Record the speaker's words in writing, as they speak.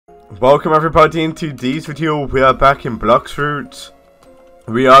Welcome everybody into this video. We are back in Blox Fruits.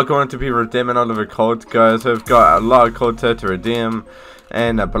 We are going to be redeeming all of the codes, guys. I've got a lot of codes here to redeem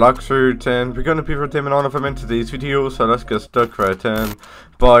and Blox Fruits, and we're going to be redeeming all of them into this video. So let's get stuck right in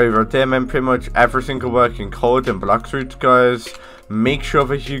by redeeming pretty much every single working code in Blox Fruits, guys. Make sure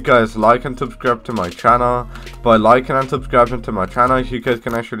that you guys like and subscribe to my channel. By liking and subscribing to my channel, you guys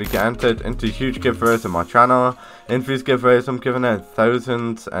can actually get entered into huge giveaways on my channel. In these giveaways, I'm giving out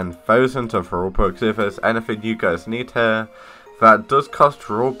thousands and thousands of Robux. If there's anything you guys need here that does cost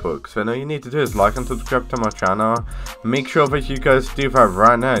Robux, then all you need to do is like and subscribe to my channel. Make sure that you guys do that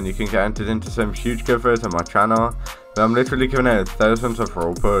right now, and you can get entered into some huge giveaways on my channel. I'm literally giving out thousands of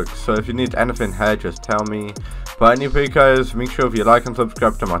Robux, so if you need anything here, just tell me. But anyway, guys, make sure if you like and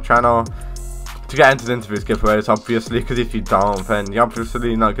subscribe to my channel to get entered into these giveaways, obviously, because if you don't, then you're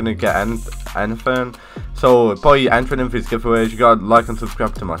obviously not going to get anything. So by entering in these giveaways, you gotta like and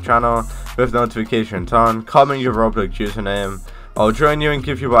subscribe to my channel with notifications on, comment your Roblox username, I'll join you and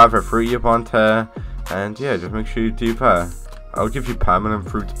give you whatever fruit you want here, and yeah, just make sure you do that. I'll give you permanent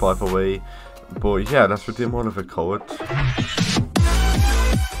fruits, by the way. But yeah, let's redeem all of the codes.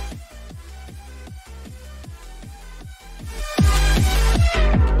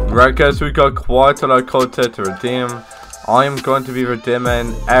 Right, guys, we got quite a lot of codes here to redeem. I am going to be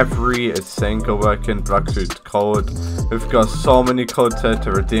redeeming every single working Blox Fruits code. We've got so many codes here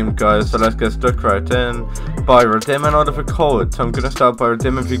to redeem, guys, so let's get stuck right in by redeeming all of the codes. So I'm going to start by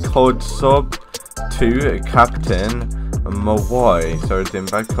redeeming the code sub to Captain Mawai. So redeem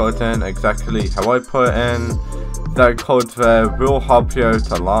that code in exactly how I put in. That code there will help you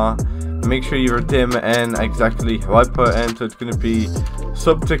out a lot. Make sure you redeem it in exactly how I put in. So it's going to be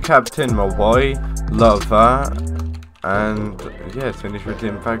sub to Captain Mawai. Love that. And yeah, as soon as you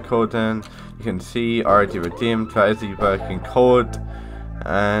redeem that code in, you can see already redeemed. That is the working code.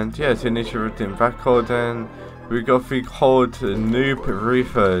 And yeah, as soon as you redeem that code in, we got the code Noob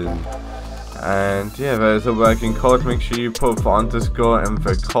Refund. And yeah, there's a working code. Make sure you put the underscore in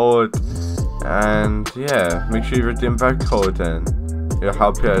the code, and yeah, make sure you redeem that code in. It'll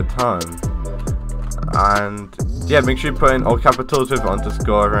help you out a ton. And yeah, make sure you put in all capitals with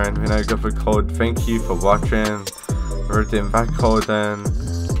underscore in. You know, got the code thank you for watching. Redeem that code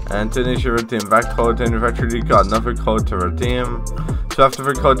in, and then as you redeem that code in, we've actually got another code to redeem. So after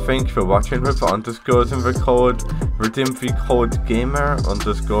the code thank you for watching with the underscores in the code, redeem the code gamer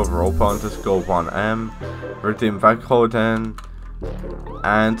underscore robo underscore 1m. Redeem that code in,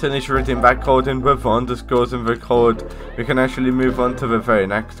 and then as you redeem that code in with the underscores in the code, we can actually move on to the very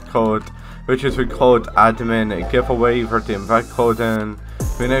next code, which is the code admin giveaway. Redeem that code in.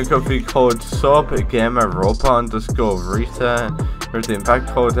 We now got the code sub gamer robo underscore reset. Redeem that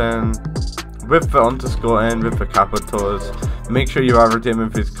code in with the underscore in with the capitals. Make sure you are redeeming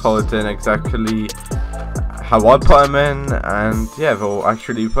these codes in exactly how I put them in, and yeah, they'll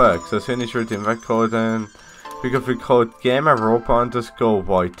actually work. So as soon as you redeem that code in, we got the code gamer robo underscore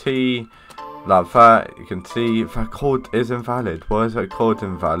yt. Like that, you can see that code is invalid. Why is that code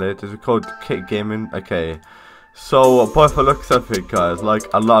invalid? Is the code kit gaming? Okay. So by the looks of it, guys, like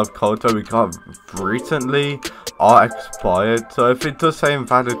a lot of codes that we got recently are expired. So if it does say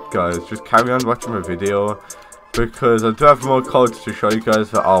invalid, guys, just carry on watching the video, because I do have more codes to show you guys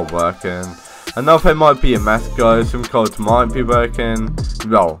that are working. I know they might be a mess, guys. Some codes might be working.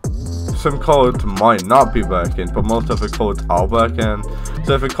 Well, some codes might not be working, but most of the codes are working.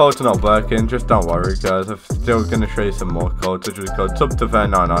 So if the code's not working, just don't worry, guys. I'm still going to show you some more codes, which is called sub to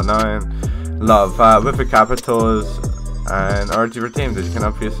 999. Love that with the capitals, and already redeemed, as you can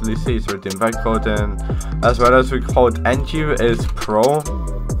obviously see. So redeem that code in, as well as the code NU is pro.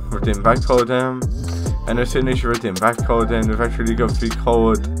 Redeem that code in, and as soon as you redeem that code in, we've actually got the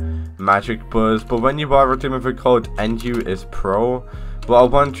code Magic Buzz. But when you are redeeming the code NU is pro, what I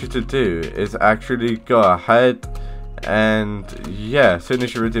want you to do is actually go ahead and yeah, as soon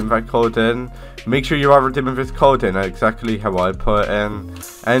as you redeem that code in, make sure you are redeeming this code in exactly how I put in.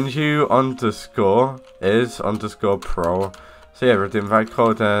 NU underscore is underscore pro. So yeah, redeem that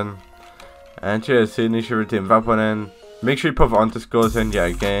code in, and yeah, as soon as you redeem that one in, make sure you put the underscores in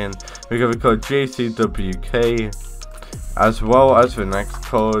yet again. We got the code JCWK, as well as the next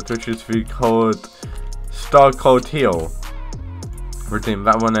code, which is the code star code heal. Redeem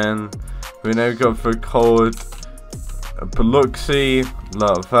that one in. We now got the code Bloxy,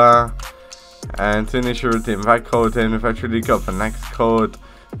 love that. And as soon as you redeem that code in, we've actually got the next code,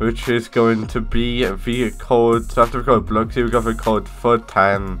 which is going to be the code. So after the code Bloxy, we got the code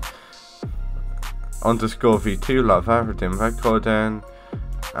FUD10 underscore v2, love that. Redeem that code in.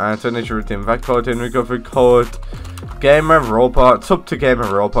 And as soon as you redeem that code in, we got the code Gamer Robot, sub to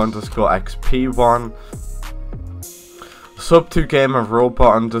Gamer Robot underscore XP1. Sub to Gamer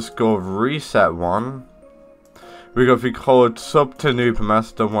Robot underscore Reset1. We got the code sub to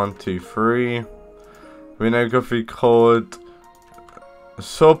Noobmaster123. We now got the code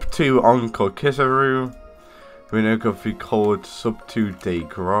sub to Uncle Kizaru. We now got the code sub to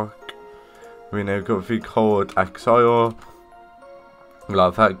Daygrok. We now got the code Exile.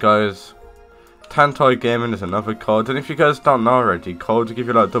 Love that, guys. Tantoy Gaming is another code, and if you guys don't know already, codes give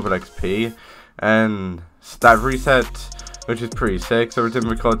you like double XP and stat reset, which is pretty sick. So we're doing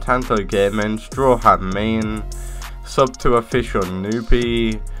the code Tantoy Gaming, Straw Hat Main, sub to Official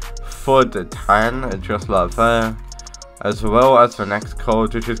Newbie, Fud 10, just like that, as well as the next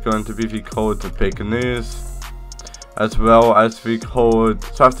code, which is going to be the code to Big News, as well as the code.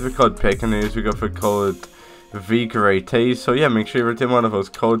 So after the code Big News, we got the code V Great T. So yeah, make sure you redeem one of those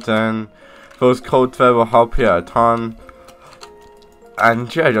codes in. Those codes there will help you a ton.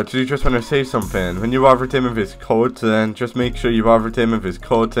 And yeah, I do just want to say something. When you are redeeming these codes in, just make sure you are redeeming these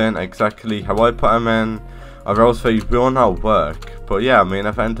codes in exactly how I put them in, or else they will not work. But yeah, I mean,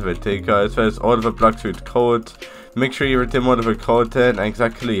 at the end of the day, guys, there's all of the Blox Fruits codes. Make sure you redeem all of the codes in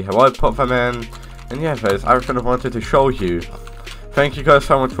exactly how I put them in. And yeah, there's everything I wanted to show you. Thank you guys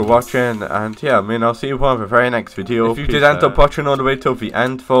so much for watching, and yeah, I mean, I'll see you on the very next video. If you did end up watching all the way till the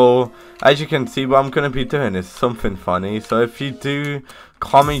end, though, as you can see, what I'm going to be doing is something funny. So if you do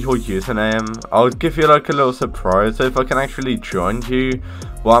comment your username, I'll give you like a little surprise. So if I can actually join you,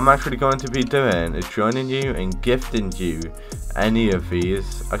 what I'm actually going to be doing is joining you and gifting you any of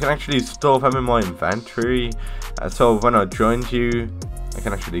these. I can actually store them in my inventory, so when I join you, I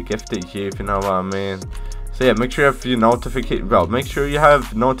can actually gift it to you, if you know what I mean. So yeah, make sure you have your make sure you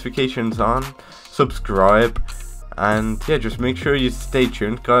have notifications on, subscribe, and yeah, just make sure you stay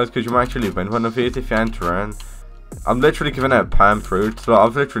tuned, guys, because you might actually win one of these if you enter in. I'm literally giving out palm fruits, so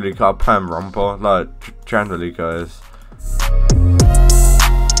I've literally got a palm rumble, like, generally, guys.